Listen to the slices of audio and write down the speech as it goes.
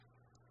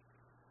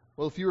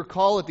Well, if you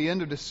recall, at the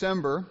end of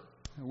December,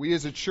 we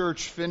as a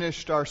church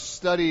finished our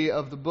study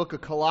of the book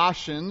of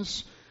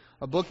Colossians,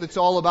 a book that's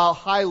all about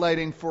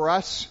highlighting for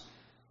us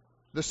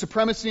the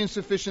supremacy and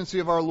sufficiency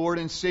of our Lord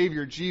and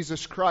Savior,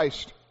 Jesus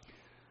Christ.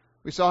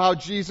 We saw how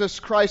Jesus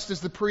Christ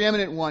is the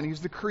preeminent one. He's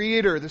the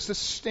creator, the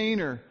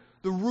sustainer,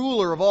 the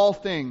ruler of all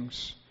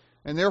things,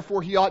 and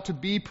therefore He ought to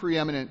be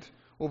preeminent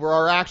over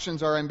our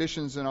actions, our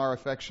ambitions, and our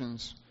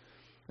affections.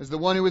 As the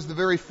one who is the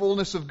very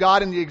fullness of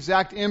God and the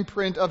exact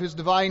imprint of His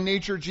divine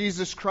nature,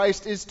 Jesus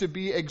Christ is to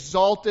be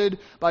exalted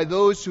by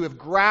those who have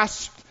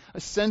grasped a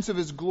sense of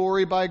His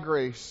glory by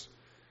grace.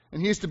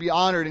 And He is to be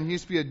honored and He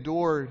is to be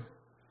adored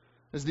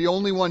as the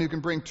only one who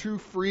can bring true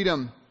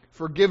freedom,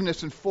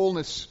 forgiveness, and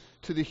fullness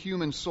to the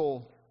human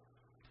soul.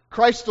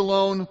 Christ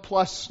alone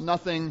plus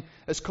nothing.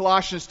 As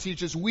Colossians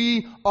teaches,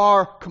 we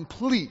are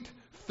complete,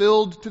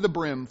 filled to the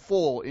brim,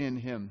 full in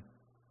Him.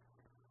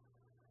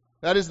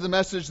 That is the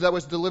message that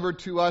was delivered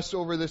to us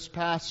over this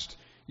past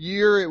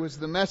year. It was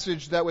the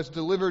message that was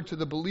delivered to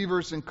the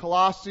believers in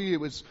Colossae. It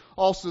was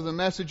also the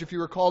message, if you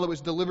recall, that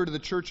was delivered to the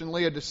church in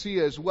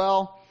Laodicea as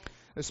well.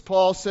 As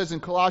Paul says in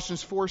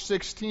Colossians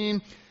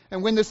 4:16,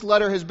 "And when this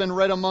letter has been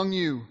read among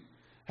you,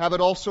 have it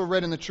also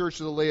read in the church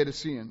of the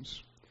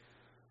Laodiceans."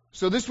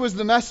 So this was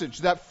the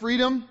message, that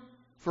freedom,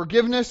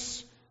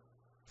 forgiveness,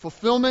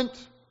 fulfillment,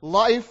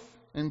 life,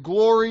 and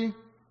glory,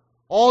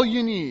 all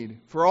you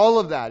need for all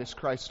of that is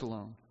Christ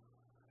alone.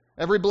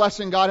 Every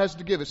blessing God has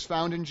to give is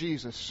found in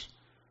Jesus,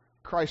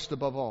 Christ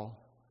above all.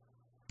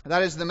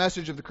 That is the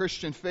message of the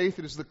Christian faith.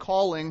 It is the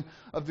calling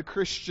of the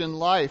Christian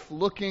life,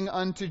 looking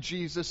unto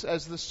Jesus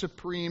as the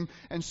supreme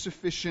and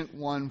sufficient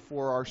one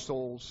for our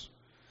souls.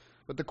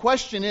 But the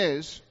question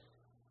is,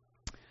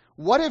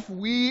 what if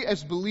we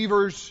as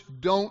believers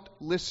don't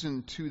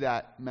listen to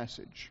that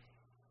message?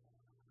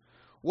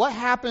 What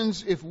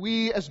happens if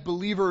we as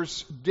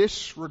believers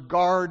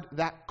disregard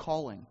that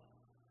calling?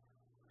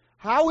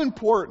 How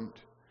important,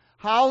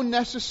 how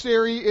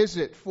necessary is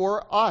it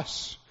for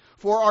us,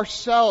 for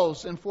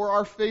ourselves, and for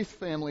our faith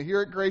family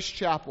here at Grace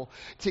Chapel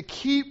to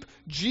keep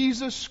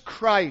Jesus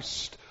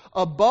Christ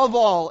above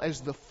all as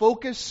the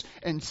focus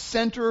and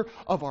center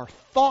of our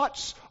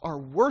thoughts, our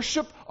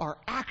worship, our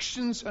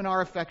actions, and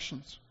our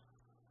affections?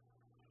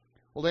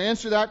 Well, to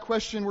answer that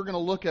question, we're going to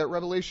look at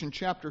Revelation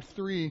chapter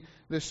 3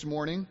 this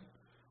morning.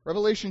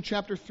 Revelation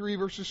chapter 3,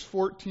 verses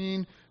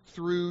 14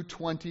 through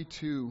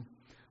 22,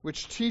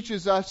 which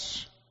teaches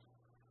us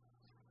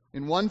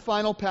in one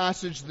final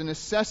passage the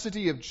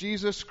necessity of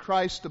Jesus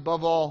Christ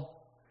above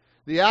all,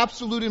 the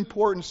absolute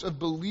importance of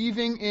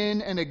believing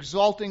in and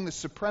exalting the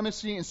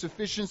supremacy and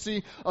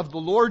sufficiency of the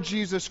Lord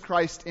Jesus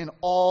Christ in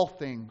all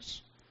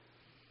things.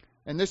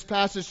 And this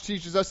passage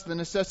teaches us the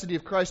necessity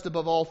of Christ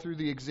above all through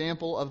the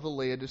example of the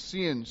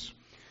Laodiceans.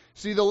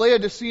 See, the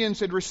Laodiceans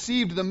had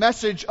received the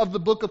message of the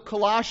book of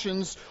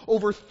Colossians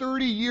over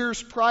 30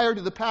 years prior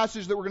to the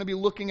passage that we're going to be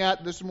looking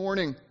at this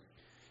morning.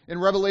 In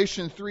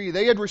Revelation 3,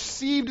 they had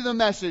received the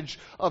message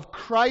of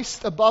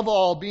Christ above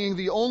all being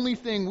the only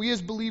thing we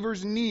as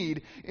believers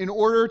need in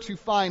order to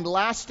find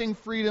lasting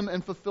freedom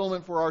and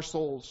fulfillment for our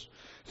souls.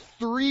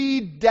 3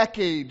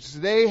 decades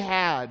they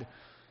had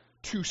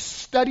to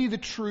study the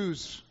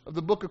truths of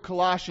the book of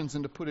Colossians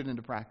and to put it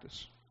into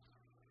practice.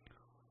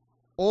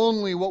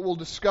 Only what we'll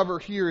discover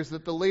here is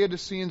that the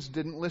Laodiceans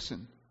didn't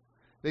listen.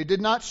 They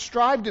did not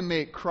strive to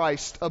make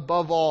Christ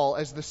above all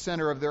as the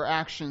center of their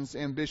actions,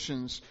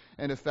 ambitions,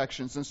 and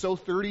affections. And so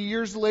 30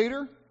 years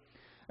later,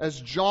 as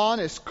John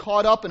is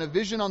caught up in a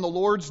vision on the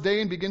Lord's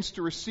day and begins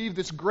to receive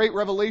this great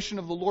revelation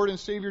of the Lord and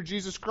Savior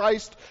Jesus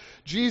Christ,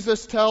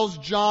 Jesus tells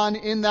John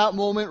in that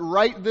moment,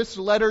 write this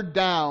letter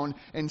down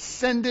and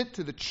send it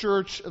to the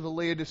church of the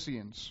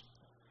Laodiceans.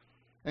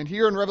 And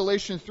here in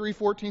Revelation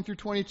 3:14 through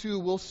 22,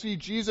 we'll see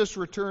Jesus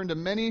return to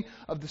many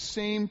of the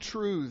same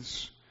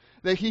truths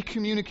that He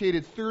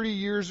communicated 30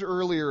 years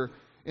earlier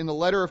in the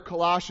letter of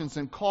Colossians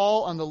and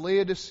call on the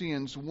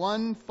Laodiceans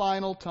one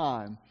final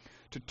time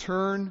to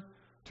turn,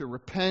 to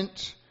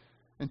repent,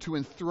 and to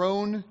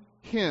enthrone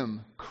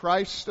Him,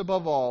 Christ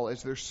above all,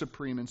 as their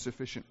supreme and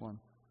sufficient one.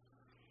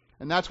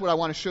 And that's what I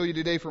want to show you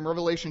today from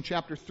Revelation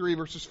chapter 3,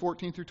 verses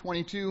 14 through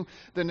 22,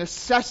 the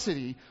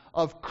necessity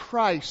of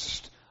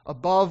Christ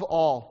above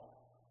all.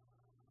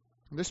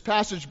 This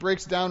passage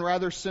breaks down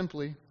rather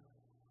simply.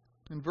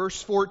 In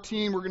verse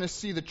 14, we're going to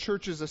see the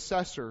church's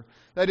assessor.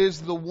 That is,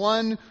 the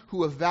one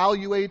who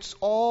evaluates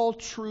all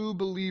true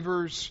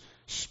believers'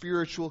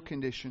 spiritual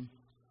condition.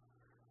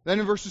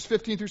 Then in verses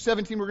 15 through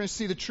 17, we're going to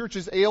see the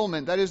church's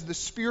ailment. That is, the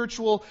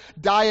spiritual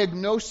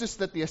diagnosis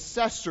that the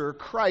assessor,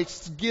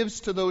 Christ,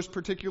 gives to those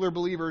particular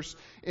believers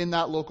in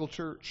that local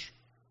church.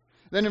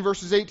 Then in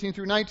verses 18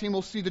 through 19,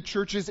 we'll see the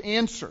church's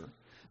answer.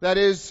 That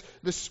is,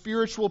 the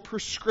spiritual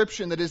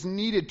prescription that is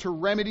needed to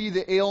remedy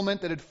the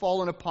ailment that had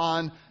fallen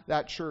upon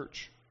that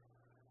church.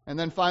 And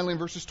then finally in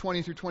verses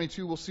 20 through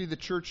 22, we'll see the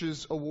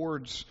church's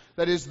awards.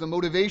 That is, the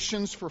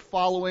motivations for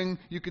following,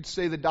 you could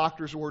say, the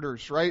doctor's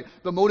orders, right?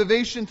 The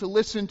motivation to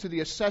listen to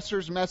the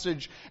assessor's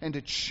message and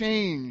to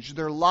change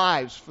their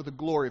lives for the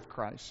glory of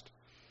Christ.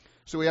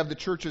 So we have the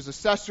church's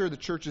assessor, the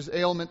church's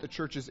ailment, the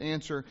church's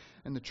answer,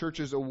 and the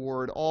church's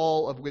award,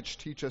 all of which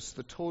teach us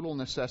the total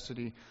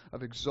necessity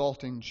of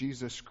exalting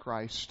Jesus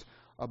Christ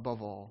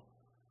above all.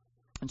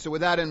 And so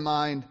with that in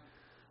mind,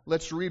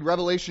 let's read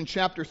Revelation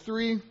chapter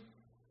 3,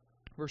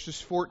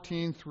 verses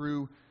 14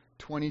 through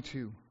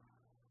 22.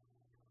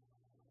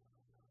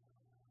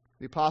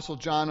 The Apostle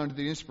John, under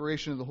the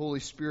inspiration of the Holy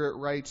Spirit,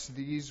 writes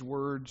these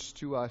words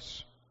to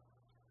us.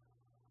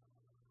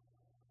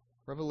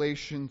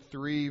 Revelation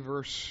 3,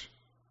 verse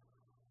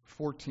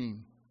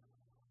 14.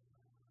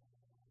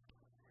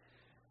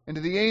 And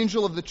to the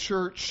angel of the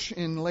church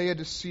in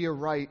Laodicea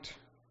write,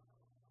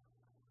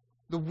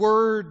 the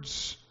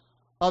words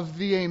of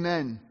the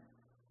Amen,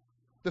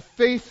 the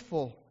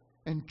faithful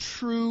and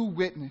true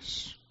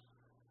witness,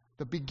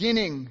 the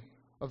beginning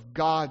of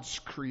God's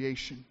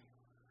creation.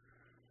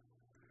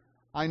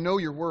 I know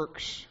your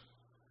works.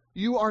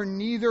 You are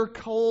neither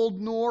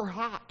cold nor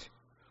hot.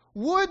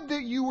 Would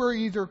that you were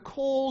either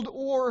cold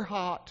or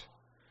hot.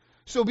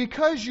 So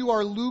because you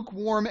are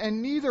lukewarm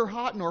and neither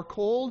hot nor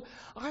cold,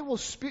 I will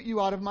spit you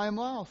out of my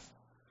mouth.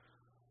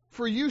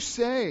 For you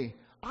say,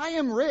 I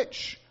am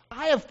rich,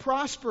 I have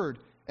prospered,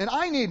 and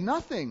I need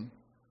nothing,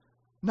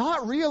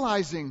 not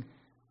realizing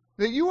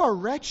that you are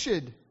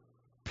wretched,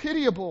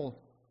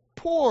 pitiable,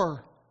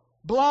 poor,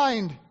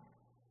 blind,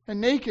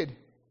 and naked.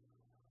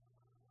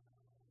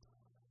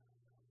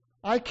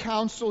 I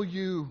counsel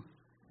you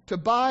to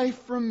buy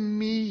from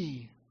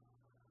me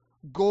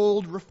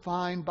gold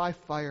refined by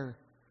fire,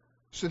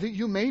 so that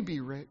you may be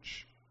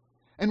rich,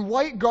 and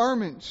white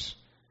garments,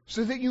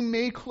 so that you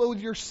may clothe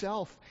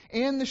yourself,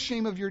 and the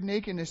shame of your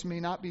nakedness may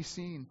not be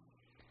seen,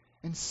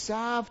 and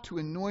salve to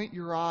anoint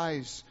your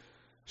eyes,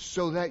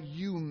 so that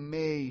you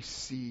may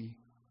see.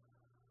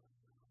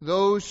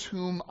 Those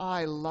whom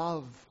I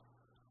love,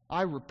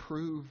 I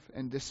reprove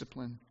and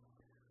discipline.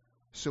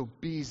 So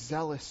be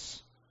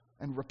zealous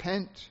and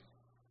repent.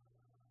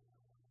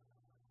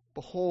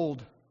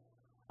 Behold,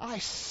 I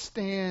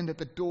stand at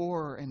the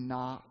door and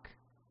knock.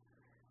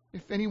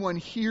 If anyone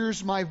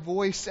hears my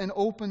voice and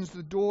opens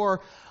the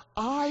door,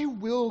 I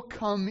will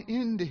come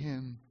into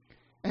him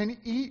and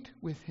eat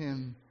with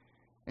him,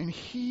 and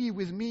he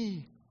with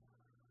me.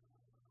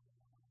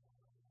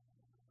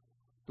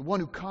 The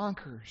one who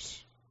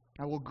conquers,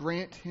 I will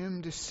grant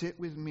him to sit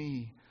with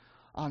me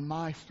on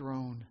my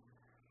throne,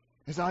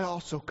 as I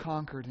also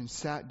conquered and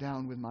sat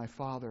down with my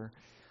Father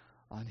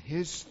on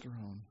his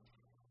throne.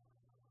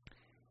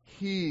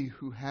 He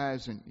who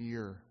has an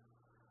ear,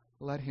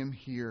 let him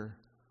hear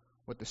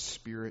what the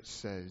Spirit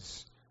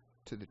says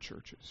to the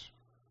churches.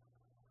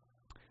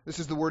 This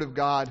is the Word of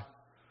God,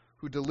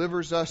 who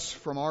delivers us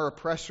from our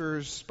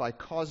oppressors by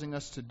causing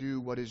us to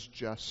do what is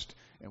just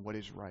and what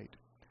is right.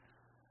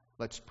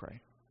 Let's pray.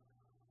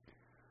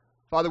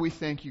 Father, we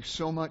thank you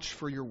so much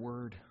for your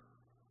Word.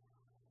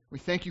 We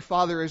thank you,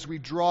 Father, as we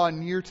draw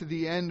near to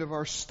the end of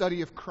our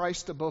study of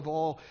Christ above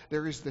all,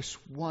 there is this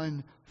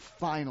one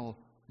final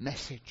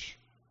message,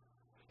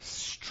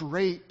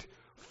 straight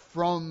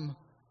from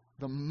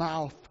the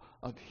mouth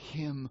of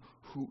Him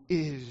who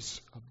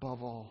is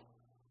above all.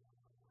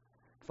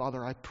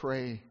 Father, I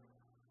pray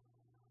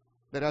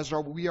that as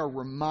we are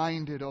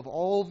reminded of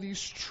all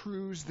these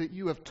truths that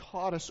you have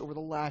taught us over the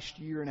last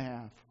year and a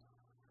half,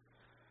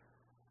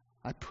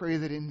 I pray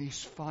that in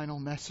these final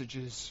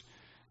messages,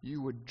 you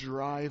would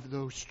drive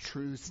those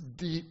truths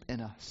deep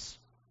in us,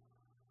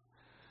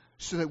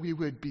 so that we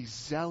would be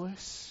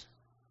zealous,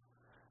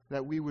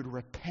 that we would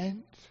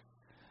repent,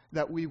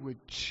 that we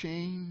would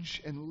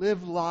change and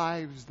live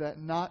lives that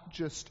not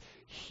just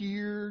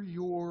hear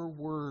your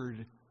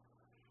word,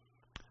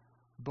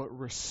 but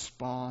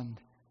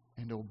respond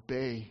and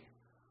obey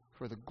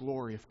for the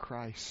glory of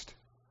Christ.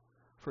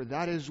 For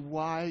that is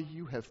why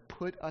you have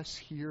put us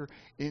here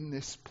in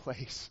this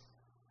place,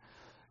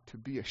 to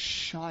be a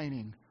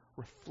shining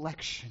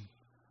reflection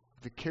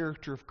of the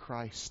character of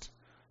Christ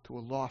to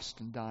a lost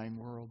and dying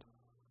world.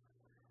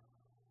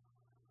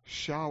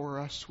 Shower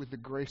us with the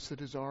grace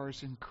that is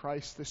ours in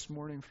Christ this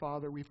morning,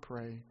 Father, we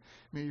pray.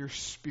 May your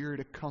Spirit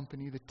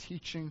accompany the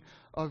teaching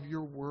of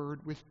your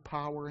word with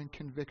power and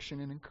conviction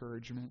and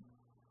encouragement,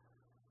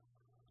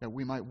 that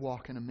we might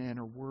walk in a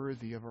manner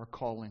worthy of our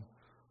calling,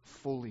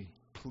 fully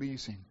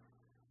pleasing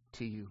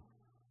to you.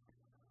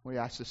 We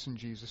ask this in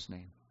Jesus'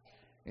 name.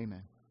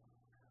 Amen.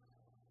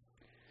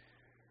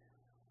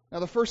 Now,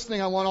 the first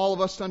thing I want all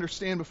of us to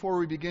understand before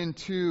we begin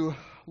to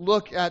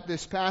look at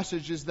this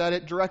passage is that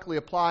it directly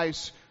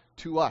applies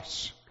to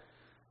us.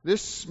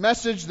 This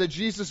message that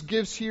Jesus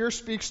gives here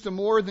speaks to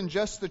more than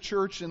just the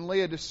church in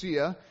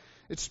Laodicea.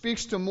 It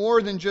speaks to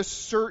more than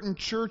just certain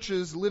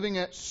churches living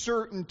at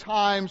certain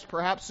times,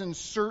 perhaps in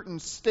certain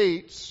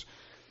states.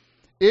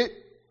 It,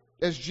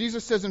 as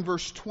Jesus says in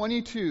verse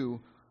 22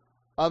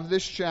 of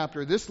this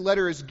chapter, this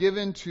letter is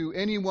given to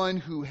anyone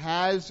who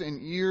has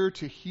an ear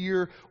to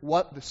hear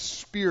what the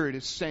Spirit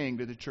is saying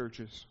to the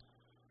churches.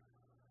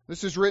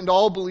 This is written to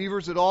all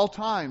believers at all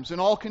times, in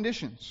all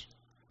conditions.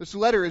 This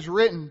letter is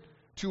written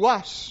to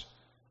us,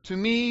 to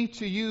me,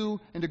 to you,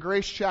 and to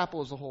Grace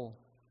Chapel as a whole.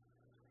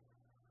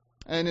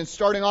 And in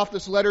starting off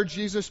this letter,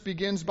 Jesus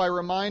begins by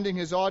reminding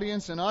his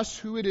audience and us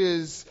who it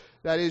is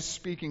that is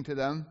speaking to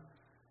them.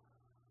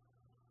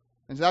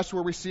 And that's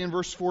where we see in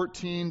verse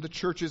 14 the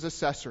church's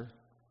assessor.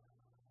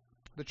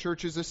 The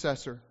church's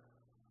assessor.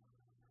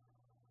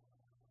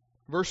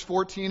 Verse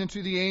 14, and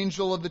to the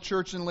angel of the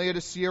church in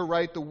Laodicea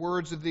write the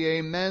words of the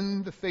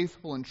Amen, the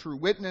faithful and true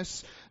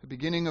witness, the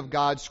beginning of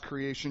God's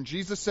creation.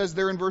 Jesus says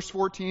there in verse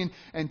 14,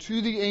 and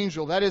to the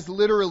angel, that is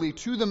literally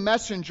to the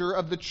messenger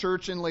of the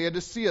church in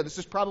Laodicea. This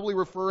is probably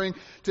referring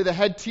to the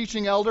head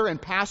teaching elder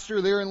and pastor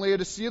there in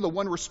Laodicea, the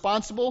one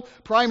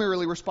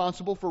primarily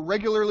responsible for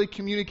regularly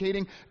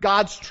communicating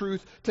God's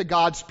truth to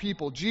God's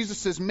people. Jesus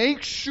says,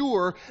 make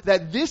sure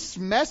that this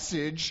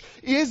message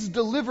is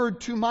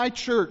delivered to my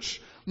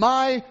church,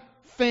 my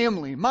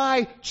family,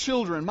 my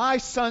children, my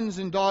sons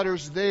and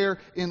daughters there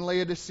in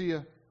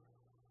Laodicea.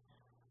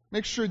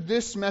 Make sure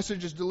this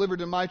message is delivered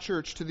to my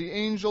church, to the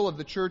angel of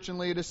the church in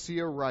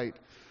Laodicea write.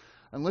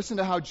 And listen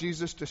to how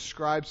Jesus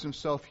describes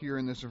himself here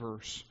in this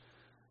verse.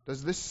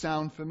 Does this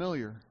sound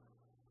familiar?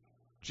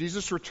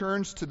 Jesus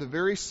returns to the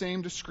very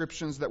same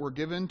descriptions that were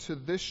given to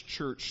this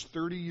church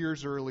 30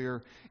 years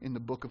earlier in the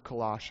book of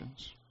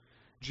Colossians.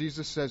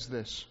 Jesus says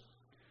this,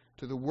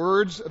 to the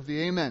words of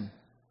the Amen,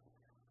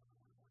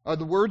 are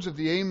the words of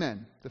the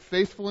Amen, the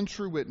faithful and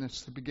true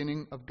witness, the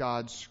beginning of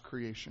God's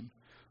creation.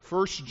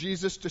 First,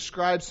 Jesus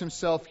describes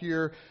himself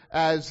here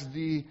as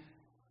the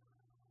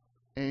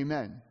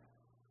Amen.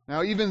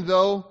 Now, even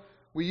though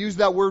we use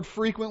that word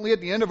frequently at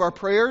the end of our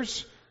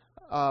prayers,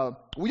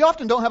 we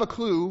often don't have a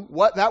clue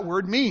what that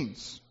word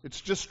means.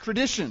 It's just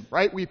tradition,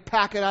 right? We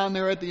pack it on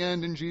there at the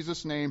end in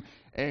Jesus' name,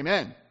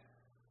 Amen.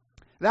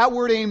 That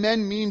word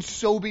Amen means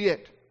so be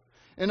it.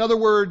 In other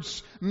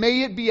words,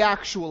 may it be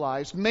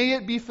actualized, may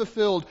it be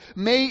fulfilled,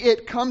 may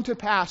it come to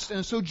pass.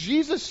 And so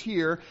Jesus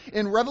here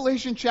in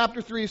Revelation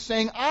chapter 3 is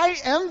saying, I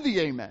am the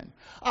Amen.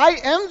 I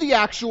am the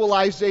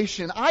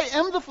actualization. I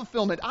am the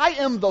fulfillment. I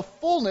am the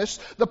fullness,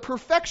 the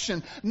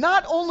perfection,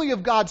 not only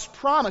of God's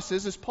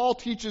promises, as Paul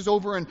teaches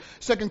over in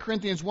 2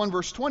 Corinthians 1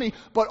 verse 20,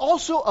 but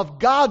also of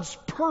God's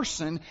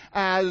person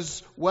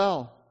as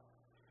well.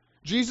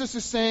 Jesus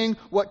is saying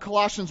what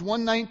Colossians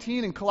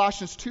 1:19 and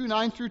Colossians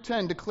 2:9 through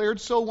 10 declared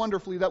so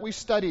wonderfully that we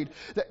studied,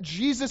 that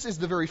Jesus is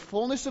the very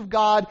fullness of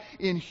God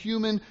in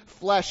human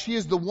flesh. He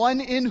is the one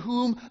in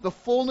whom the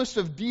fullness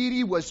of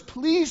deity was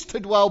pleased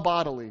to dwell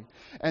bodily,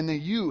 and that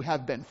you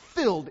have been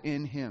filled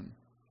in him.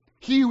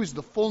 He who is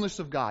the fullness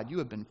of God, you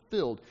have been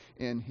filled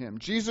in him.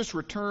 Jesus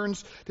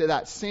returns to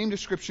that same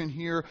description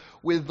here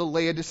with the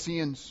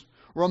Laodiceans,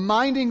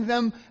 reminding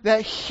them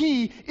that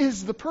he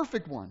is the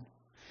perfect one.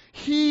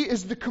 He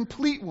is the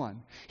complete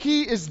one.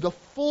 He is the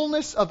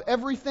fullness of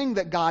everything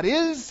that God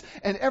is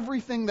and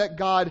everything that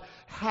God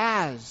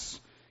has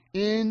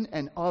in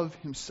and of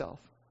himself.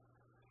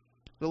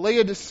 The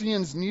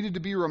Laodiceans needed to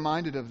be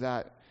reminded of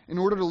that. In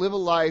order to live a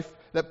life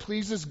that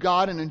pleases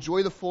God and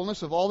enjoy the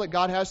fullness of all that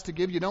God has to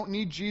give, you don't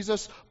need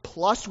Jesus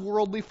plus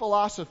worldly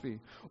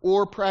philosophy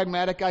or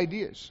pragmatic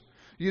ideas.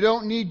 You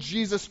don't need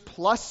Jesus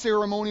plus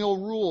ceremonial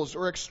rules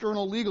or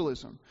external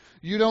legalism.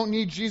 You don't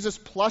need Jesus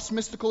plus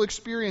mystical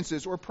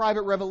experiences or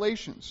private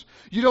revelations.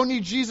 You don't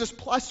need Jesus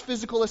plus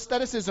physical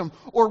asceticism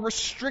or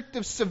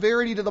restrictive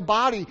severity to the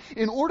body.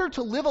 In order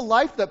to live a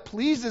life that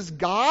pleases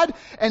God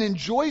and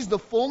enjoys the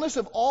fullness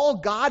of all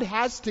God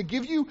has to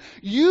give you,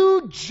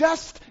 you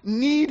just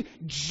need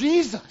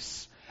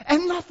Jesus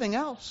and nothing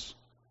else.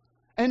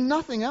 And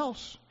nothing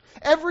else.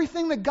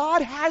 Everything that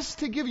God has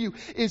to give you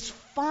is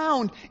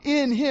found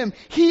in him.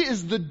 He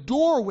is the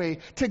doorway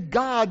to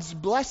God's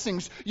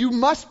blessings. You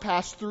must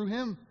pass through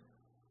him.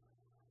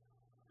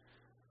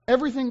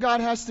 Everything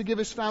God has to give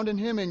is found in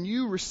him, and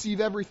you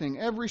receive everything.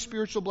 Every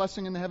spiritual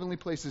blessing in the heavenly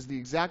places the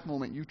exact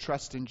moment you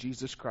trust in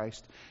Jesus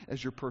Christ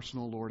as your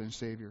personal Lord and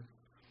Savior.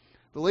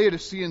 The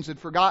Laodiceans had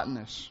forgotten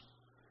this.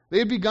 They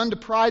had begun to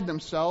pride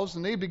themselves,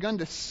 and they had begun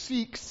to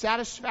seek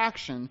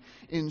satisfaction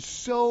in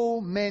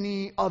so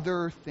many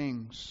other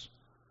things.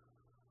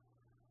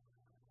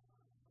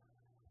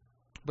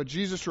 But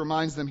Jesus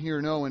reminds them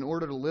here, no, in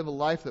order to live a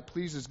life that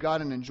pleases God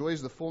and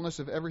enjoys the fullness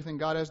of everything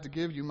God has to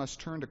give, you must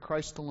turn to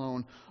Christ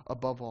alone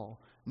above all.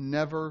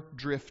 Never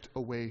drift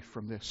away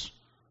from this.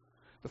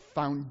 The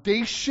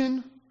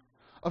foundation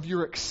of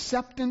your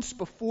acceptance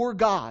before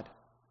God,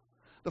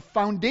 the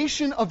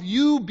foundation of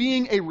you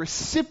being a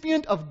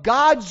recipient of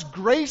God's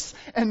grace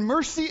and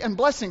mercy and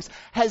blessings,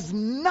 has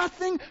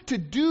nothing to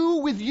do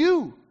with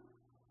you.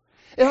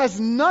 It has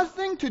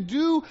nothing to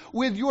do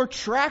with your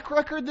track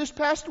record this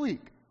past week.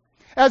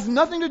 It has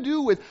nothing to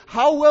do with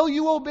how well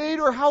you obeyed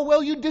or how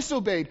well you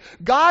disobeyed.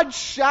 God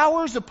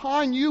showers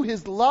upon you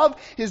his love,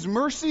 his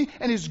mercy,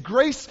 and his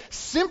grace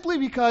simply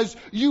because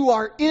you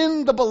are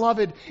in the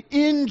beloved,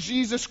 in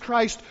Jesus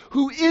Christ,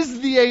 who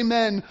is the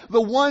Amen,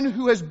 the one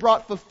who has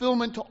brought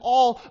fulfillment to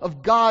all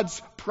of God's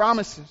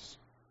promises.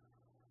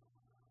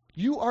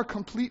 You are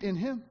complete in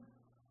him.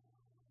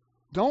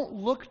 Don't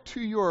look to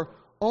your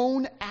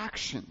own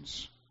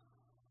actions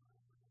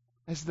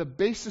as the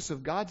basis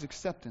of God's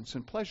acceptance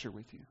and pleasure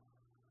with you.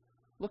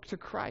 Look to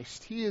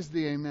Christ. He is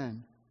the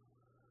Amen.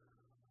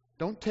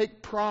 Don't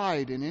take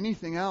pride in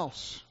anything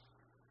else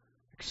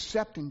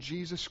except in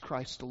Jesus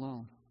Christ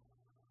alone.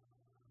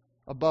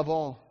 Above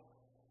all,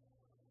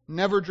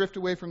 never drift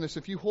away from this.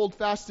 If you hold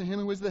fast to Him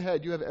who is the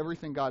head, you have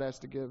everything God has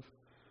to give.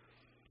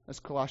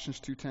 As Colossians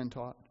 2:10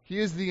 taught. He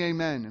is the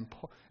Amen.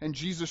 And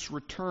Jesus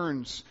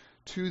returns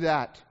to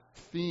that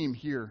theme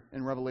here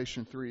in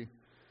Revelation 3.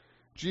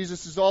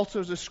 Jesus is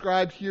also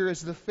described here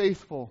as the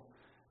faithful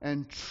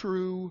and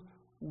true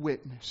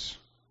witness.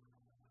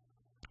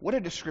 What a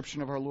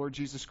description of our Lord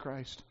Jesus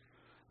Christ.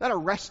 That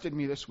arrested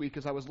me this week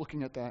as I was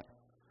looking at that.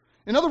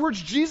 In other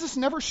words, Jesus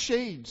never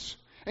shades,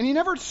 and He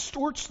never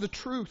distorts the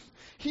truth.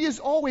 He is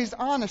always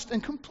honest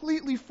and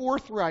completely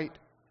forthright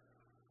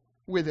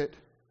with it.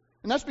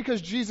 And that's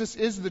because Jesus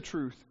is the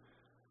truth.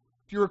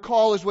 If you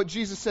recall, is what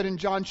Jesus said in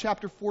John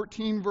chapter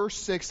 14, verse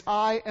 6,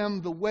 I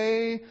am the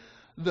way,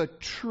 the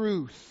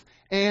truth,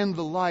 and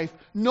the life.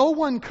 No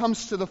one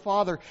comes to the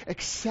Father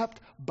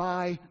except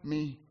by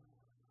me.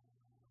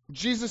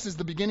 Jesus is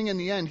the beginning and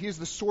the end. He is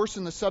the source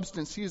and the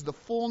substance. He is the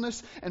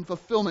fullness and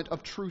fulfillment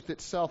of truth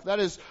itself. That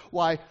is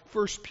why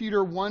 1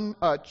 Peter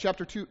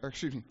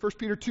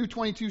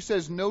 2:22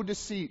 says, no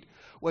deceit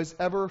was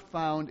ever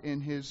found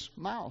in His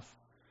mouth.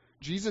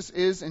 Jesus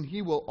is and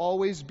He will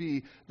always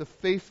be the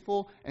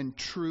faithful and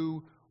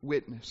true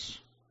witness.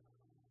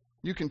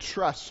 You can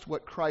trust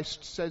what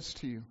Christ says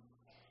to you.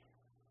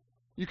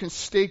 You can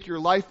stake your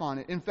life on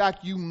it. In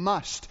fact, you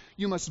must.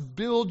 You must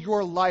build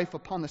your life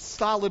upon the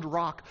solid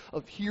rock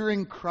of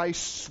hearing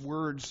Christ's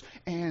words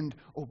and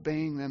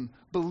obeying them,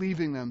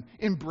 believing them,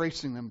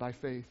 embracing them by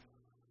faith.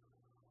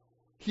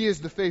 He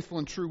is the faithful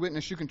and true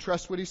witness. You can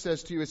trust what He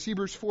says to you. As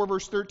Hebrews 4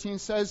 verse 13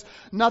 says,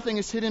 nothing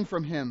is hidden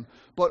from Him,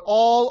 but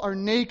all are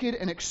naked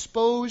and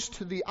exposed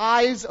to the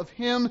eyes of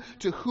Him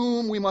to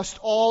whom we must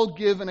all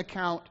give an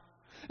account.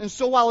 And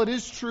so while it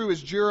is true,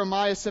 as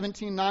Jeremiah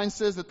 17:9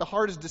 says, that the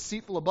heart is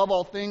deceitful above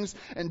all things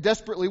and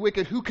desperately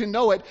wicked, who can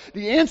know it?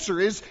 The answer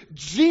is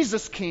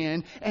Jesus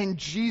can, and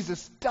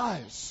Jesus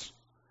does.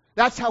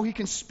 That's how He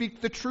can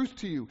speak the truth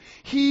to you.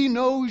 He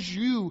knows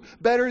you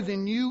better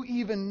than you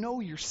even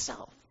know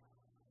yourself.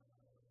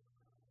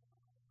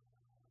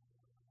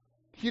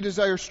 He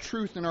desires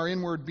truth in our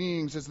inward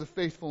beings as the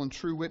faithful and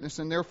true witness,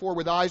 and therefore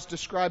with eyes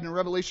described in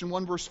Revelation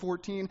 1 verse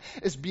 14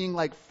 as being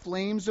like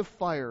flames of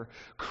fire,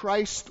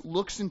 Christ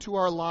looks into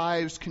our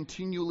lives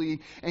continually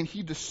and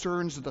He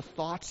discerns the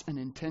thoughts and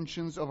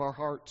intentions of our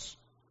hearts.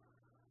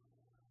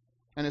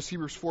 And as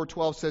Hebrews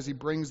 4:12 says, He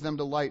brings them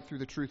to light through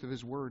the truth of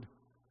His Word.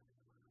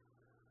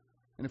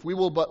 And if we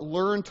will but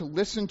learn to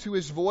listen to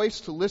His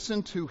voice, to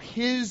listen to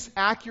His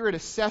accurate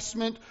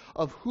assessment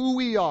of who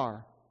we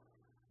are,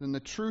 then the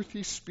truth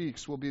He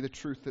speaks will be the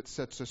truth that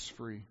sets us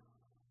free.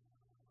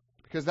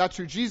 Because that's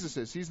who Jesus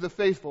is. He's the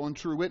faithful and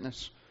true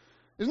witness.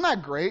 Isn't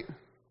that great?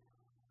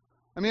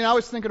 I mean, I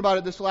was thinking about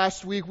it this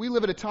last week. We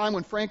live at a time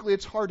when, frankly,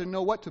 it's hard to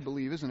know what to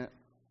believe, isn't it?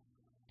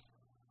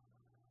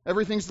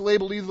 Everything's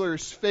labeled either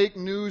as fake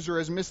news or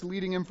as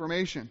misleading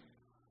information.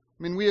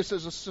 I mean, we as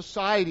a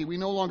society, we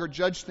no longer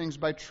judge things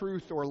by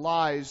truth or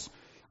lies,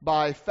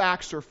 by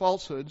facts or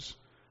falsehoods.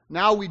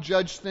 Now we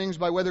judge things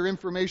by whether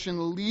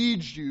information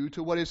leads you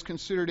to what is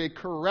considered a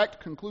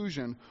correct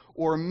conclusion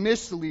or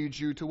misleads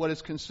you to what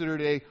is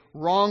considered a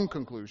wrong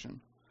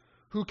conclusion.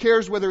 Who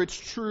cares whether it's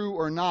true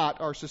or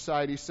not, our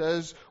society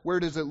says.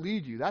 Where does it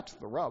lead you? That's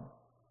the rub.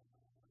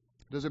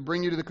 Does it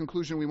bring you to the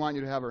conclusion we want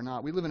you to have or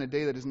not? We live in a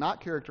day that is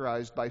not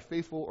characterized by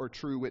faithful or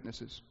true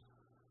witnesses.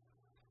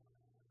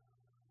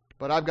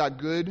 But I've got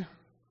good,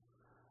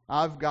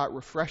 I've got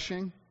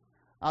refreshing,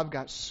 I've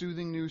got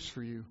soothing news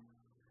for you.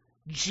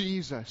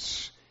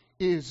 Jesus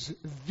is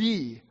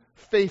the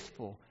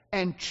faithful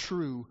and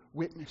true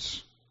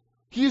witness.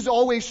 He is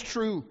always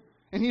true,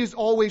 and He is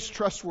always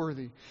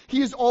trustworthy.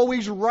 He is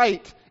always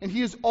right, and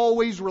He is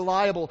always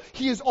reliable.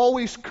 He is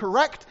always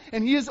correct,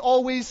 and He is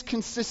always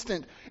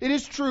consistent. It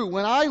is true,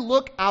 when I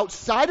look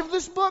outside of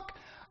this book,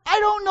 I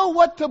don't know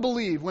what to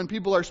believe when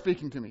people are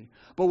speaking to me.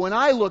 But when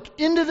I look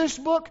into this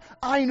book,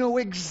 I know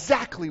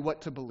exactly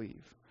what to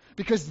believe.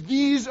 Because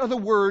these are the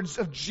words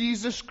of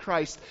Jesus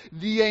Christ,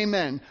 the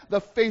Amen, the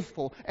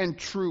faithful and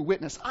true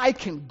witness. I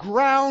can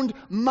ground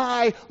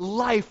my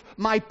life,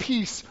 my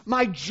peace,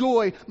 my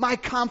joy, my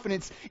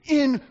confidence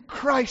in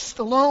Christ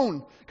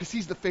alone, because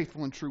He's the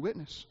faithful and true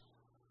witness.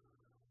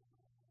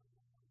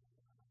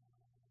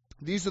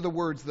 These are the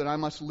words that I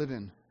must live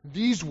in.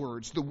 These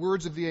words, the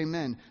words of the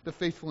Amen, the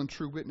faithful and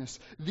true witness.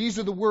 These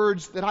are the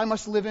words that I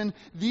must live in.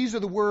 These are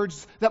the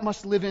words that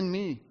must live in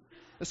me.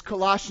 As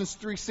Colossians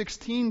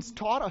 3:16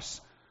 taught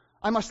us,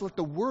 I must let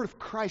the word of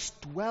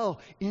Christ dwell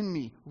in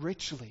me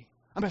richly.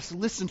 I must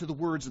listen to the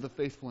words of the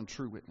faithful and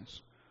true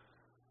witness.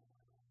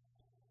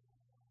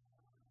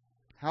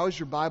 How has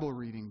your Bible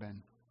reading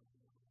been?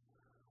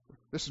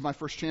 This is my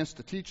first chance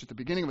to teach at the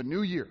beginning of a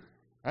new year,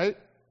 right?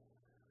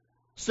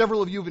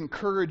 Several of you have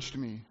encouraged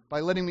me by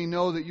letting me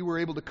know that you were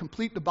able to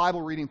complete the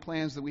Bible reading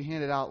plans that we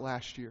handed out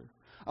last year.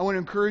 I want to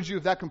encourage you,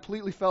 if that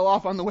completely fell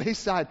off on the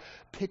wayside,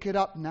 pick it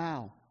up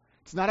now.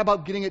 It's not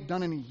about getting it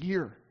done in a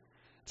year.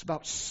 It's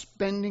about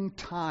spending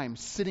time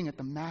sitting at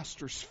the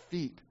Master's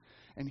feet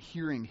and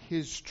hearing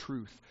His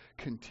truth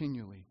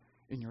continually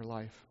in your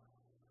life.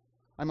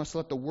 I must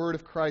let the word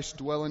of Christ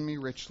dwell in me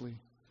richly,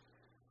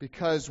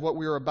 because what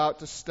we are about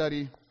to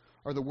study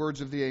are the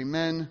words of the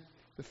Amen,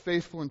 the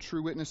faithful and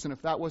true witness, and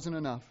if that wasn't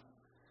enough,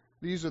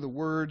 these are the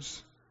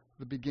words,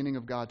 the beginning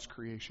of God's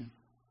creation.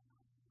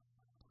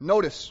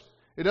 Notice,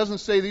 it doesn't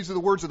say these are the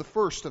words of the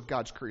first of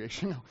God's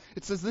creation. No,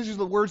 it says these are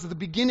the words of the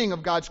beginning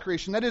of God's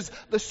creation. That is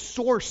the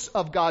source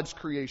of God's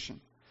creation.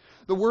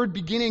 The word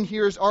beginning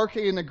here is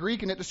arche in the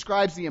Greek, and it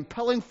describes the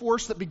impelling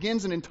force that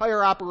begins an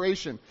entire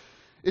operation.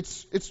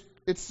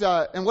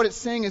 And what it's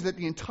saying is that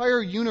the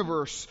entire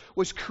universe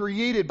was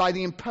created by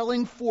the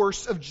impelling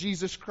force of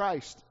Jesus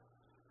Christ.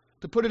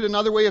 To put it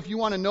another way, if you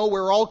want to know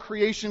where all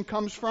creation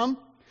comes from,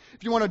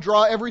 if you want to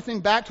draw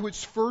everything back to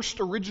its first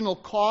original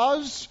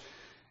cause,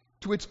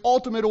 to its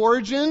ultimate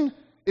origin,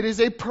 it is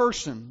a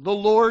person, the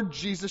Lord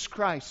Jesus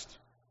Christ.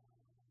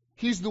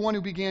 He's the one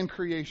who began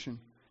creation.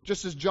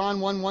 Just as John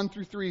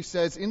 1:1-3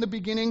 says, in the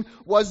beginning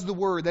was the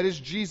Word, that is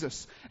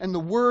Jesus, and the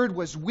Word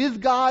was with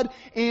God,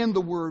 and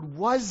the Word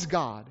was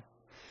God.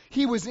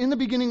 He was in the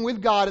beginning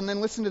with God, and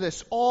then listen to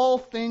this, all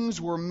things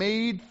were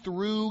made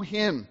through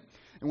Him,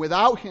 and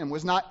without Him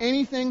was not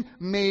anything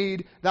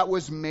made that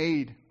was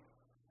made.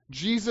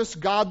 Jesus,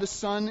 God the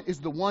Son, is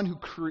the one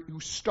who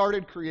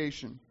started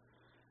creation.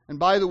 And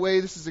by the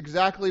way, this is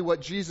exactly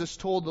what Jesus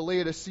told the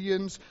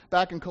Laodiceans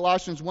back in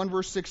Colossians 1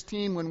 verse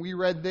 16 when we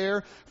read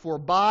there, for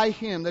by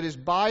Him, that is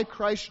by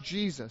Christ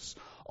Jesus,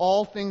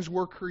 all things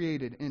were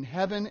created in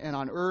heaven and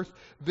on earth,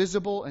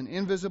 visible and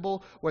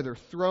invisible, whether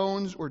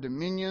thrones or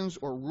dominions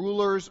or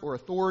rulers or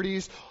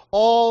authorities,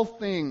 all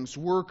things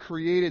were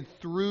created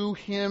through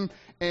Him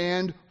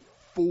and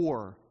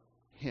for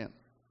Him.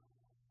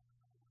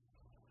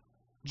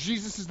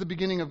 Jesus is the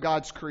beginning of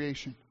God's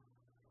creation.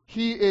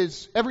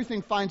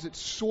 Everything finds its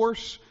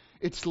source,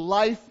 its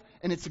life,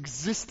 and its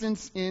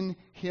existence in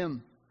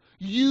Him.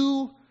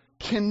 You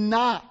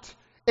cannot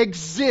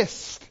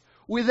exist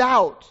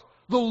without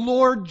the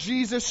Lord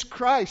Jesus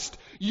Christ.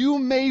 You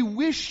may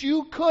wish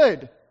you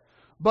could,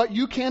 but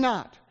you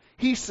cannot.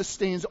 He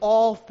sustains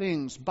all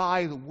things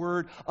by the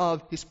word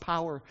of His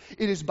power.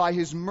 It is by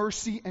His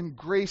mercy and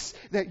grace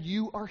that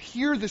you are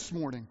here this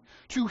morning,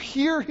 to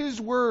hear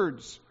His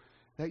words,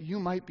 that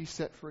you might be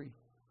set free.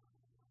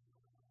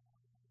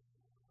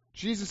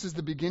 Jesus is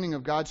the beginning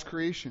of God's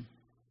creation.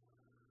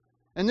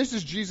 And this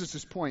is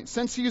Jesus' point.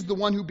 Since He is the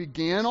one who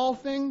began all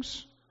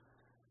things,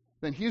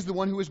 then He is the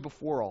one who is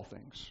before all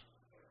things.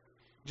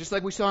 Just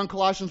like we saw in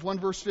Colossians 1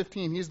 verse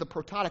 15, He is the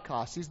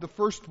prototokos, He's the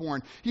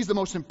firstborn. He's the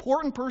most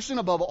important person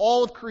above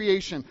all of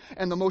creation,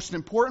 and the most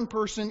important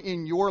person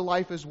in your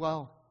life as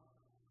well.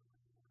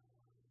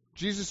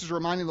 Jesus is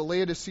reminding the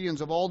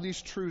Laodiceans of all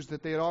these truths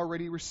that they had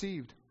already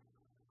received.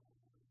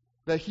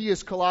 That He,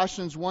 as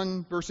Colossians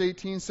 1 verse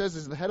 18 says,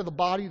 is the head of the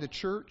body, the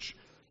church.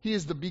 He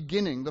is the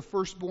beginning, the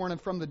firstborn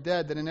and from the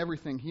dead, that in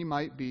everything He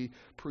might be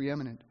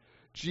preeminent.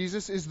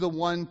 Jesus is the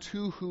one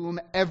to whom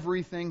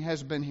everything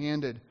has been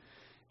handed.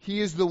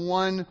 He is the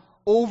one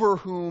over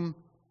whom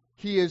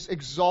He is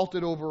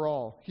exalted over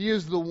all. He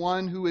is the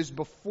one who is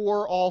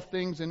before all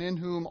things and in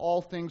whom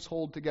all things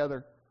hold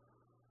together.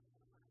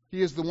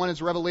 He is the one,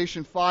 as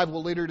Revelation 5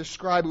 will later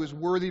describe, who is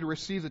worthy to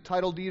receive the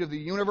title deed of the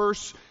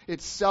universe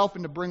itself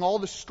and to bring all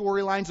the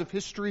storylines of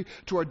history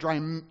to a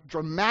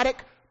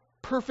dramatic,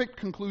 perfect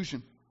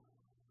conclusion.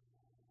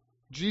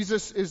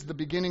 Jesus is the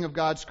beginning of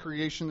God's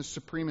creation, the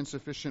supreme and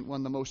sufficient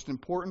one, the most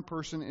important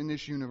person in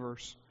this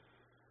universe.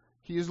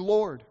 He is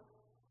Lord.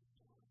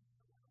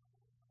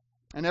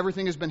 And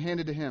everything has been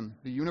handed to Him,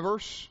 the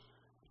universe,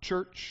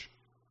 church,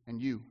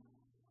 and you.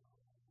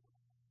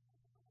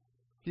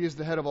 He is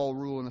the head of all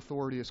rule and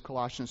authority, as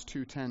Colossians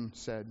 2:10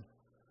 said.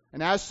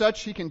 And as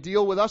such, He can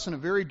deal with us in a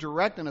very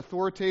direct and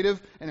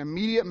authoritative and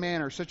immediate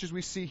manner, such as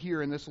we see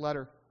here in this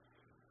letter.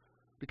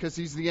 Because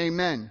He's the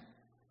Amen.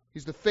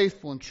 He's the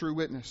faithful and true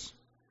witness.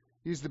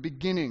 He's the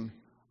beginning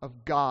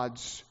of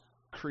God's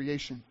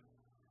creation.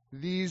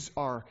 These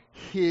are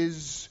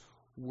His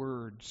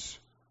words.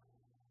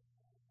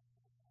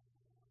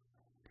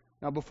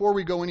 Now, before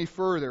we go any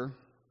further,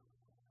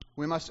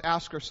 we must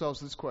ask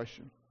ourselves this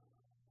question.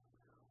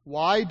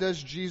 Why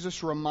does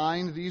Jesus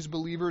remind these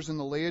believers in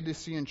the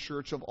Laodicean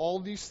church of all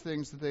these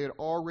things that they had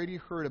already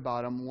heard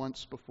about Him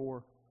once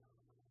before?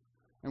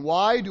 And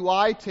why do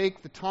I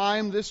take the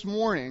time this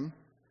morning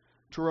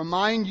to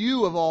remind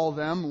you of all of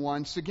them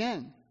once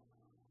again?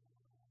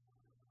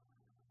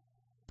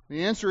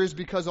 The answer is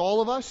because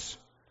all of us,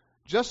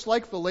 just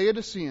like the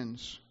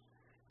Laodiceans,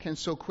 can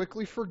so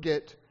quickly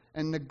forget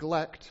and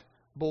neglect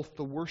both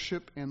the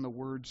worship and the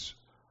words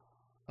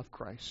of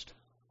Christ.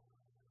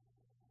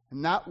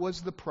 And that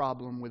was the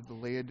problem with the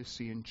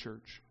Laodicean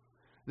church.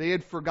 They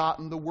had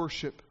forgotten the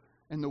worship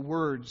and the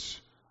words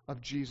of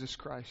Jesus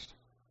Christ.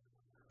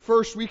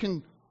 First, we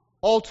can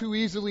all too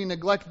easily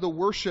neglect the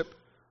worship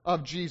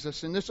of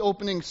Jesus. In this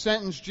opening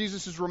sentence,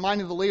 Jesus is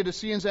reminding the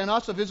Laodiceans and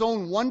us of his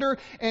own wonder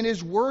and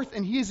his worth,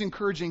 and he is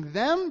encouraging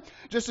them,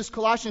 just as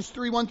Colossians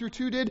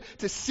 3:1-2 did,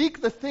 to seek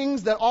the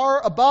things that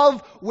are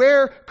above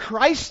where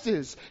Christ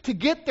is, to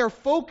get their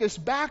focus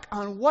back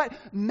on what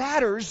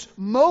matters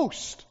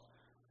most,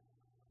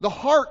 the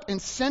heart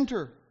and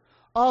center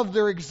of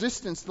their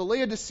existence. The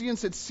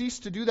Laodiceans had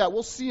ceased to do that.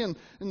 We'll see in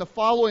the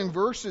following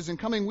verses in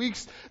coming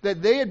weeks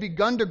that they had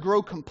begun to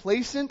grow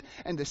complacent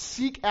and to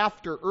seek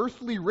after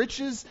earthly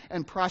riches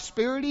and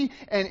prosperity,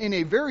 and in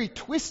a very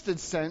twisted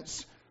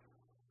sense,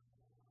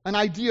 an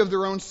idea of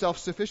their own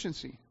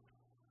self-sufficiency.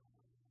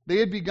 They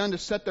had begun to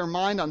set their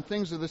mind on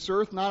things of this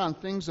earth, not on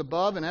things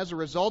above, and as a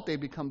result, they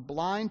had become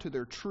blind to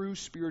their true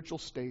spiritual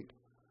state.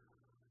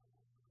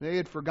 They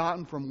had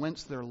forgotten from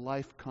whence their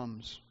life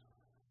comes,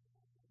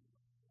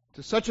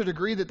 to such a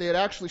degree that they had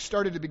actually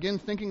started to begin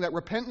thinking that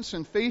repentance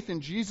and faith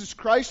in Jesus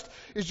Christ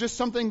is just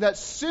something that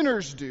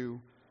sinners do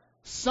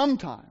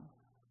sometime,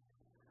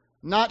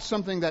 not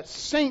something that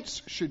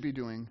saints should be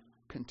doing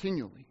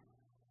continually,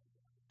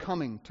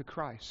 coming to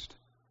Christ.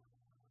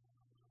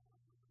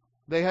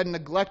 They had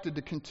neglected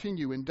to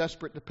continue in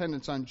desperate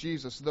dependence on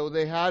Jesus. Though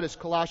they had, as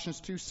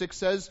Colossians 2:6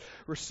 says,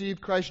 received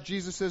Christ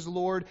Jesus as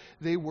Lord,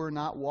 they were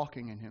not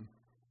walking in him.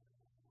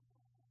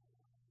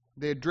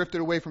 They had drifted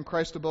away from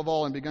Christ above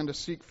all and begun to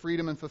seek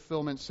freedom and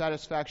fulfillment,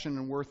 satisfaction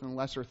and worth in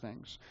lesser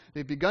things.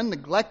 They've begun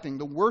neglecting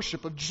the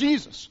worship of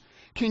Jesus.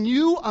 Can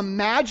you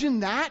imagine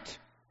that?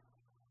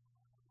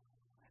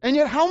 And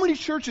yet how many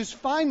churches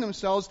find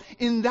themselves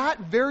in that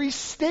very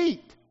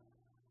state?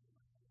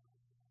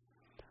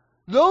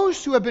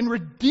 Those who have been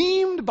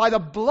redeemed by the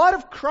blood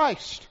of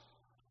Christ,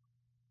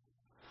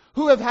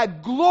 who have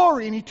had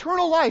glory and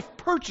eternal life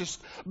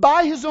purchased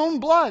by his own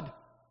blood,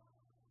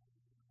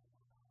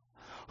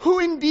 who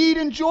indeed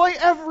enjoy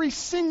every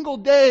single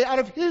day out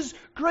of his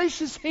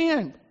gracious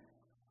hand,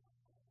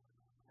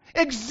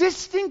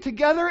 existing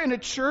together in a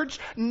church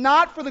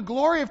not for the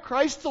glory of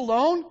Christ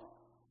alone,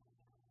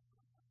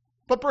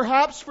 but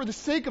perhaps for the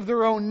sake of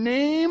their own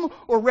name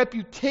or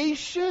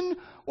reputation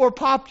or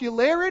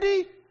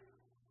popularity.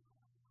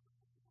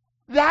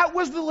 That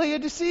was the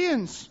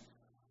Laodiceans.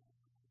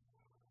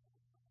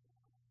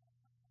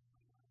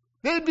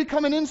 They had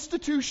become an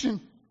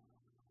institution.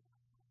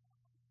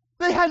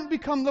 They hadn't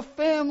become the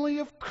family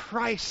of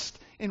Christ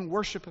in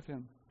worship of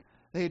him.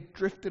 They had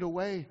drifted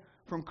away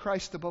from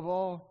Christ above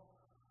all.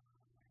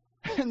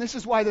 And this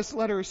is why this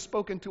letter is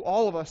spoken to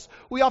all of us.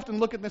 We often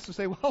look at this and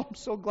say, well, I'm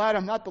so glad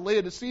I'm not the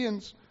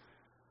Laodiceans.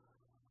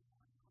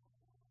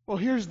 Well,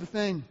 here's the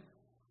thing.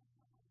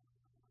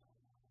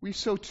 We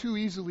so too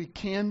easily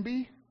can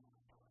be.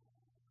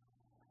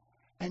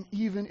 And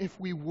even if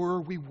we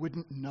were, we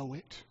wouldn't know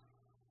it.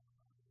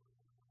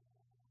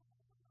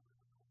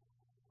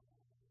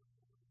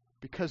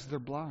 Because they're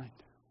blind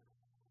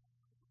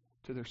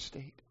to their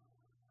state.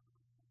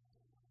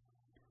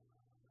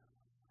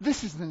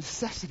 This is the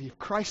necessity of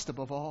Christ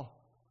above all.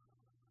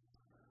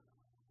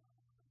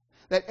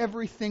 That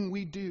everything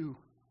we do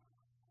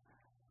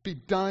be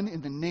done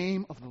in the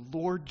name of the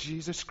Lord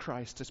Jesus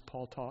Christ, as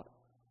Paul taught.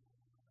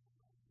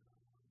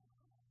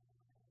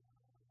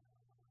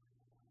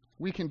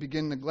 We can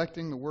begin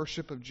neglecting the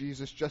worship of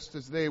Jesus just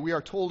as they. We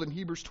are told in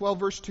Hebrews 12,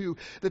 verse 2,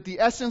 that the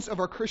essence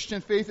of our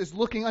Christian faith is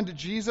looking unto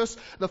Jesus,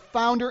 the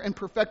founder and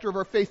perfecter of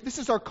our faith. This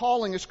is our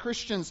calling as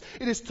Christians.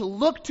 It is to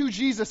look to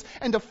Jesus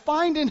and to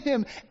find in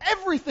him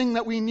everything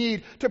that we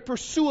need to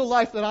pursue a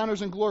life that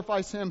honors and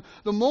glorifies him.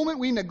 The moment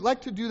we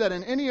neglect to do that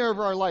in any area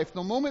of our life,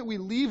 the moment we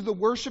leave the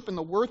worship and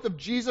the worth of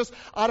Jesus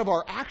out of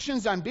our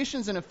actions,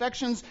 ambitions, and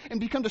affections and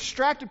become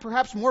distracted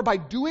perhaps more by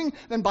doing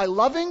than by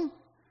loving,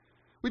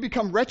 we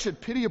become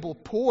wretched, pitiable,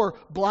 poor,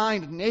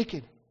 blind,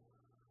 naked.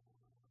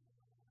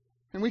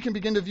 And we can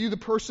begin to view the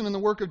person and the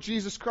work of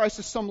Jesus Christ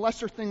as some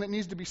lesser thing that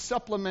needs to be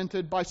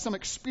supplemented by some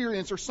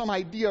experience or some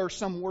idea or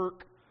some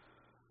work.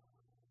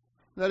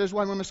 That is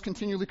why we must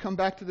continually come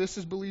back to this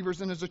as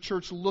believers and as a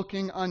church,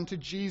 looking unto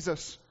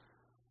Jesus.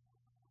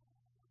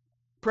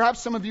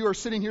 Perhaps some of you are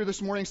sitting here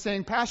this morning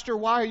saying, Pastor,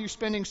 why are you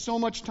spending so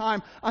much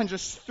time on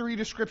just 3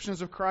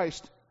 descriptions of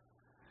Christ?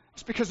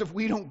 It's because if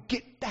we don't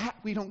get that,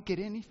 we don't get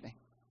anything.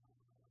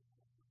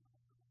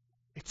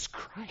 It's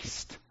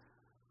Christ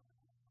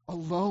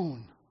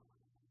alone,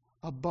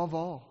 above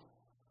all.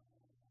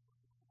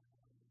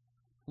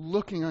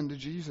 Looking unto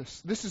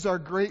Jesus. This is our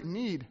great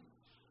need.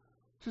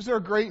 This is our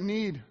great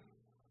need.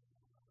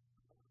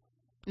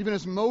 Even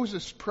as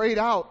Moses prayed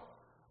out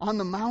on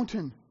the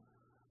mountain,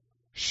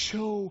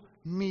 show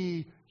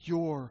me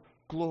your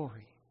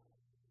glory.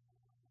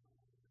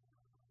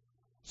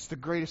 It's the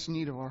greatest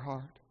need of our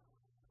heart.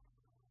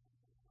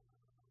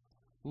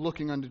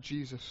 Looking unto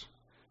Jesus.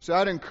 So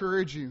I'd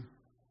encourage you,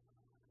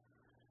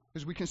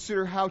 as we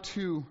consider how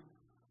to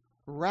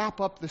wrap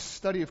up this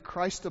study of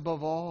Christ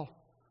above all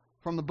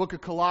from the book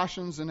of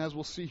Colossians, and as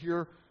we'll see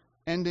here,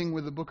 ending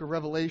with the book of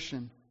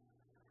Revelation,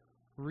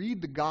 read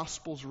the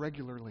Gospels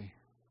regularly.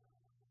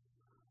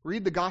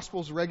 Read the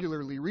Gospels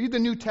regularly. Read the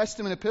New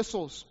Testament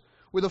epistles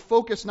with a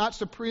focus not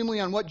supremely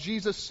on what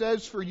Jesus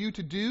says for you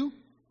to do,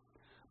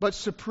 but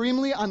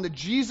supremely on the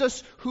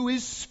Jesus who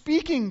is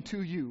speaking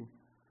to you.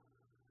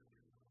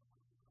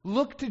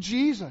 Look to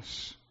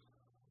Jesus.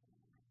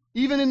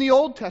 Even in the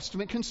Old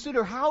Testament,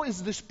 consider, how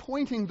is this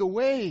pointing the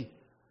way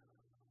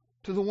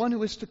to the one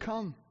who is to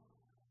come?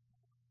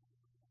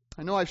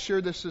 I know I've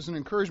shared this as an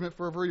encouragement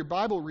for your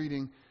Bible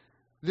reading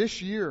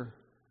this year.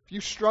 If you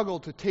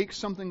struggle to take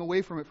something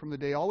away from it from the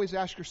day, always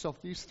ask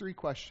yourself these 3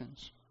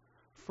 questions.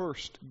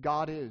 First,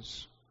 God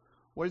is.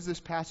 What is this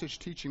passage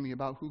teaching me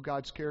about who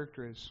God's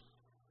character is?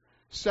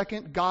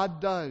 Second, God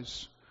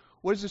does.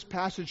 What is this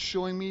passage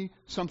showing me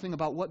something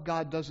about what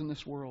God does in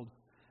this world?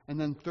 And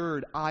then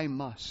third, I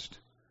must.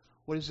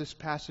 What is this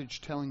passage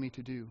telling me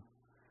to do?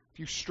 If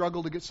you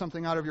struggle to get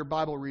something out of your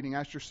Bible reading,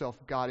 ask yourself,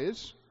 God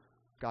is,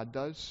 God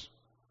does,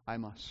 I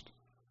must.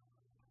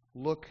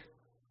 Look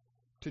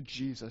to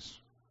Jesus.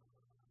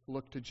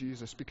 Look to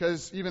Jesus.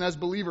 Because even as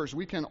believers,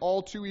 we can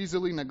all too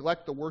easily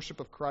neglect the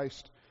worship of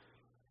Christ.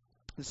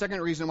 The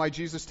second reason why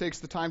Jesus takes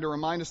the time to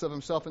remind us of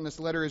himself in this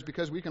letter is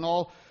because we can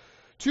all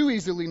too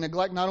easily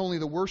neglect not only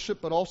the worship,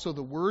 but also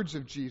the words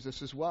of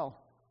Jesus as well.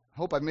 I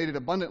hope I've made it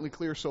abundantly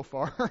clear so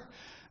far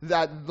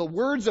that the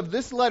words of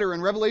this letter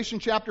in Revelation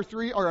chapter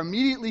 3 are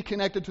immediately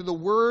connected to the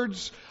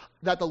words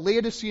that the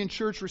Laodicean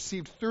church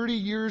received 30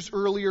 years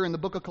earlier in the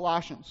book of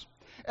Colossians.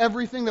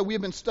 Everything that we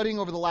have been studying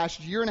over the last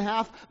year and a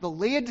half, the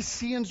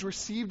Laodiceans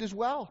received as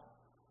well.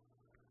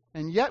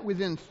 And yet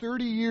within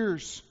 30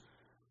 years,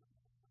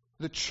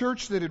 the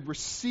church that had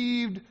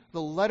received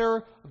the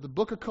letter of the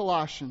book of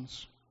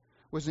Colossians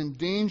was in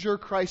danger,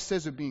 Christ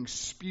says, of being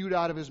spewed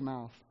out of his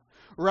mouth.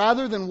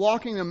 Rather than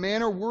walking in a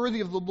manner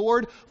worthy of the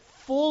Lord,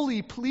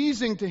 fully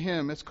pleasing to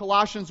him, as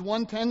Colossians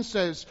 1:10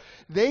 says,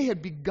 they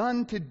had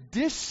begun to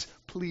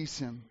displease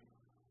him.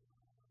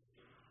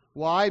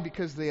 Why?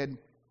 Because they had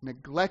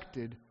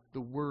neglected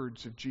the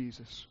words of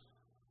Jesus.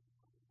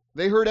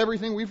 They heard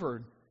everything we've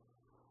heard,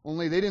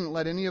 only they didn't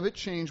let any of it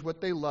change what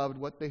they loved,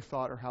 what they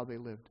thought, or how they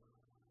lived.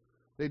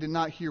 They did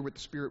not hear what the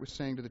Spirit was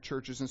saying to the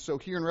churches. And so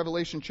here in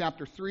Revelation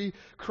chapter 3,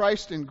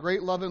 Christ in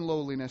great love and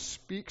lowliness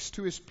speaks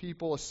to his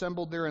people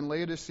assembled there in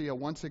Laodicea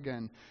once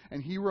again,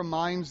 and he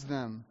reminds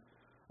them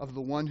of the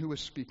one who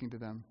is speaking to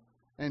them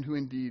and who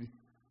indeed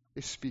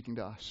is speaking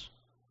to us.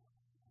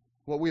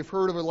 What we have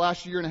heard over the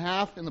last year and a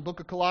half in the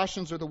book of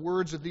Colossians are the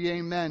words of the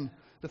Amen,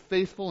 the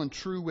faithful and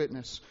true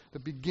witness, the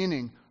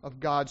beginning of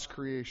God's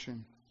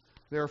creation.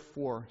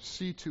 Therefore,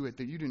 see to it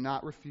that you do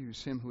not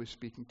refuse him who is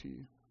speaking to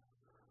you.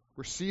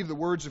 Receive the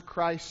words of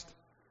Christ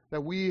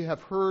that we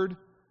have heard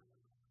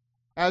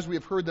as we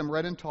have heard them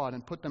read and taught,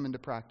 and put them into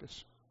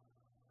practice.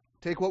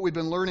 Take what we've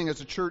been learning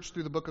as a church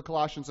through the book of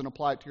Colossians and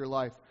apply it to your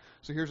life.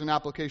 So here's an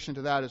application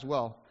to that as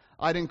well.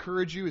 I'd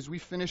encourage you, as we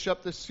finish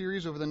up this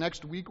series over the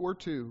next week or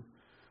two,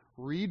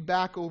 read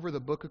back over the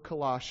book of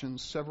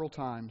Colossians several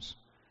times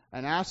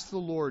and ask the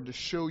Lord to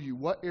show you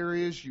what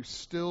areas you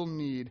still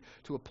need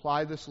to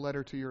apply this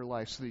letter to your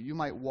life so that you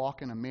might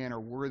walk in a manner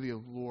worthy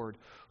of the Lord,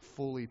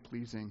 fully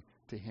pleasing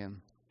to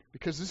him.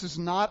 Because this is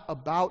not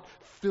about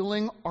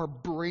filling our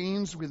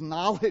brains with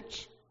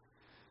knowledge.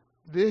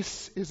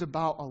 This is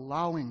about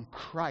allowing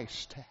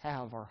Christ to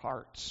have our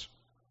hearts.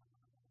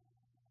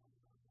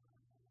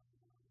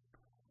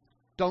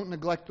 Don't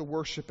neglect the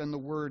worship and the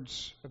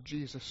words of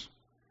Jesus.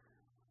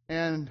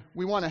 And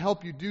we want to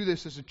help you do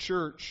this as a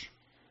church.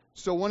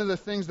 So one of the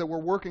things that we're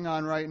working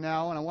on right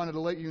now, and I wanted to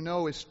let you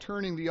know, is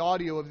turning the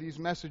audio of these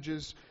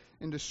messages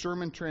into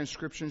sermon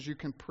transcriptions you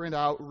can print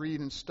out, read,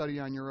 and study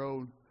on your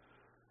own.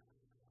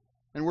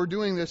 And we're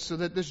doing this so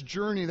that this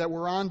journey that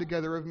we're on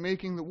together of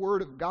making the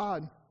Word of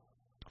God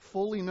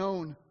fully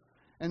known,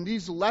 and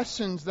these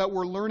lessons that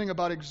we're learning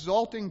about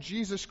exalting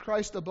Jesus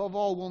Christ above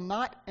all will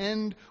not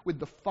end with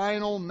the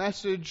final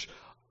message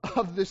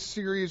of this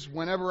series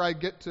whenever I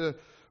get to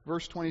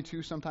verse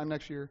 22 sometime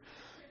next year.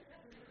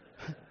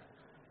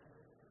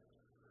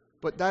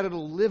 But that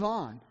it'll live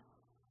on,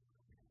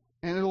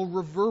 and it'll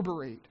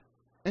reverberate,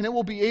 and it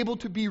will be able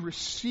to be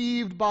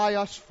received by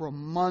us for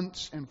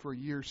months and for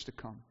years to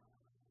come,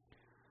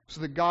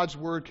 so that God's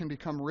Word can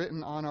become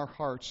written on our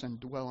hearts and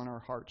dwell in our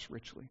hearts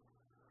richly.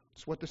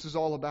 It's what this is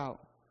all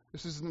about.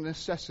 This is the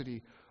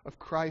necessity of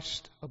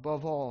Christ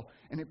above all,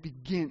 and it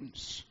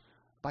begins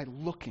by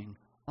looking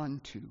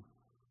unto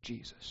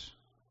Jesus.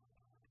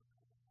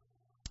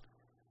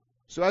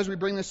 So as we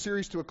bring this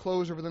series to a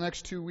close over the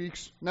next 2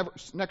 weeks,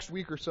 next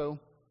week or so,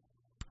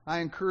 I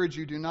encourage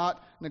you, do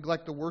not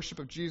neglect the worship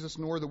of Jesus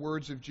nor the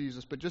words of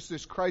Jesus, but just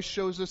as Christ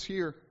shows us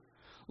here,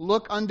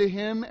 look unto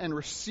him and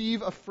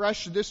receive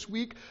afresh this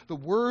week the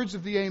words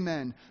of the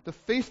Amen, the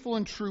faithful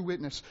and true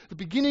witness, the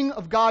beginning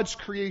of God's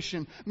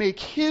creation. Make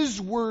his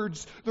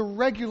words the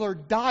regular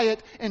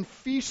diet and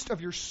feast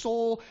of your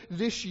soul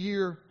this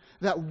year,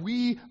 that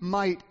we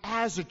might,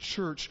 as a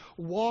church,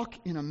 walk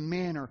in a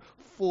manner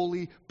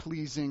fully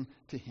pleasing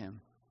to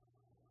him.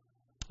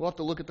 We'll have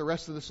to look at the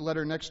rest of this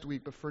letter next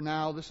week, but for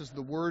now, this is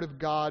the Word of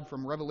God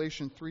from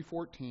Revelation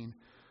 3:14,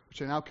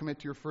 which I now commit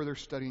to your further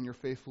study and your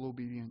faithful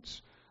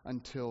obedience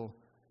until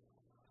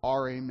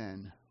our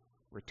Amen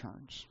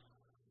returns.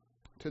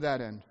 To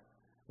that end,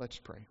 let's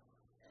pray.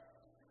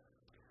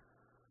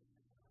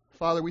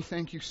 Father, we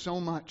thank you so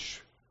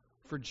much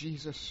for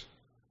Jesus.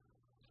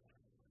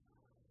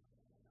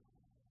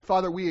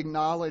 Father, we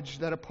acknowledge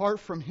that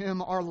apart from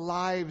him, our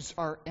lives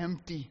are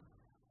empty.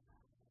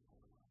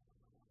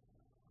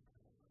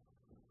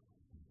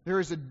 There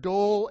is a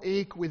dull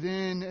ache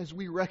within as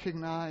we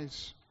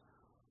recognize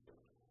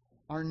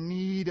our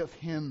need of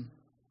him.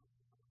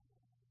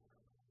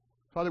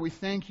 Father, we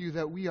thank you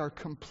that we are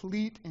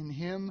complete in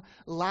him,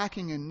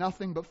 lacking in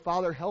nothing. But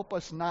Father, help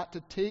us not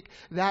to take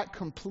that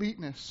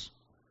completeness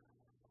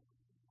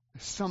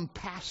as some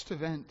past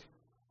event,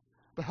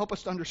 but help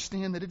us to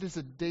understand that it is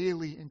a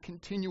daily and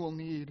continual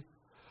need.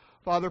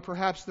 Father,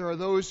 perhaps there are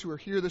those who are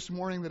here this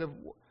morning that have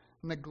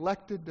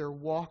neglected their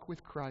walk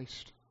with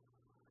Christ.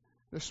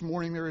 This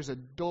morning there is a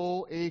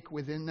dull ache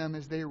within them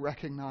as they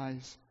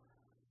recognize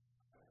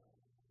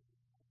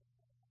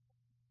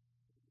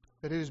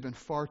that it has been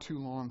far too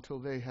long till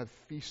they have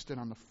feasted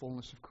on the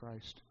fullness of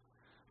Christ.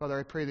 Father,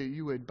 I pray that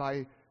you would,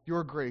 by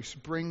your grace,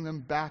 bring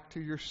them back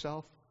to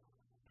yourself.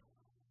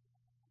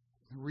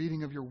 The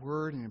reading of your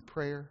word and in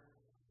prayer,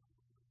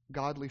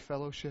 godly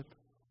fellowship.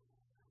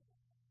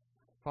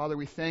 Father,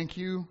 we thank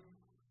you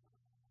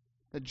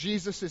that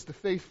Jesus is the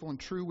faithful and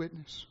true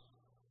witness.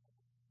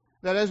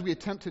 That as we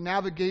attempt to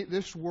navigate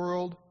this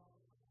world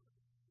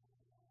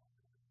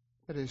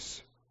that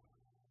is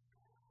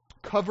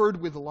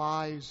covered with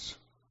lies,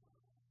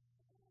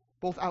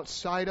 both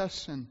outside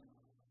us and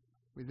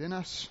within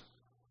us,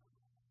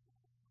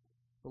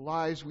 the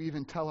lies we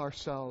even tell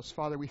ourselves,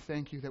 Father, we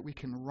thank you that we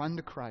can run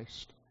to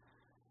Christ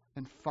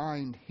and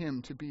find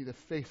him to be the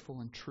faithful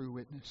and true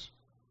witness.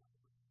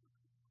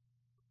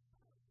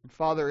 And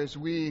Father, as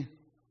we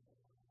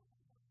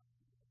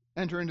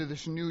enter into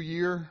this new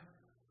year,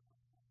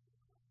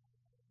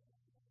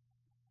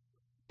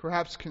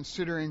 perhaps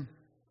considering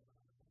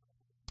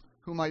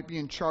who might be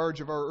in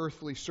charge of our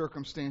earthly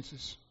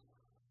circumstances,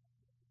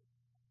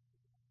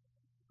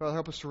 Father,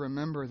 help us to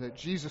remember that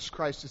Jesus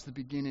Christ is the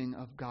beginning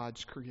of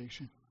God's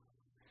creation.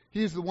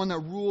 He is the one that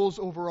rules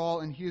over all,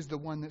 and he is the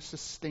one that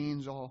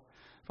sustains all.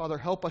 Father,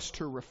 help us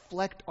to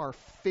reflect our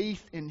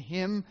faith in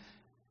him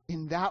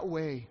in that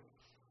way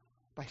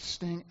by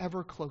staying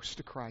ever close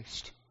to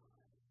Christ.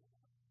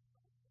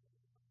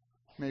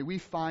 May we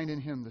find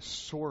in him the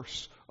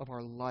source of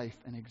our life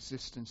and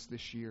existence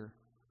this year.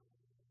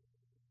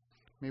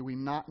 May we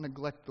not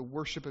neglect the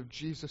worship of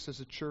Jesus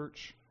as a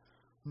church,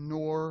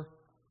 nor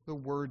the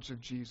words of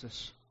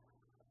Jesus,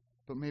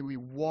 but may we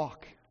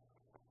walk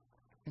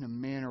in a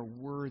manner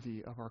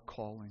worthy of our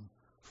calling,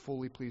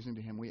 fully pleasing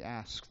to him. We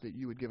ask that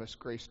you would give us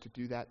grace to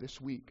do that this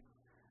week,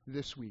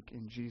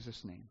 in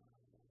Jesus' name.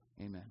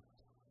 Amen.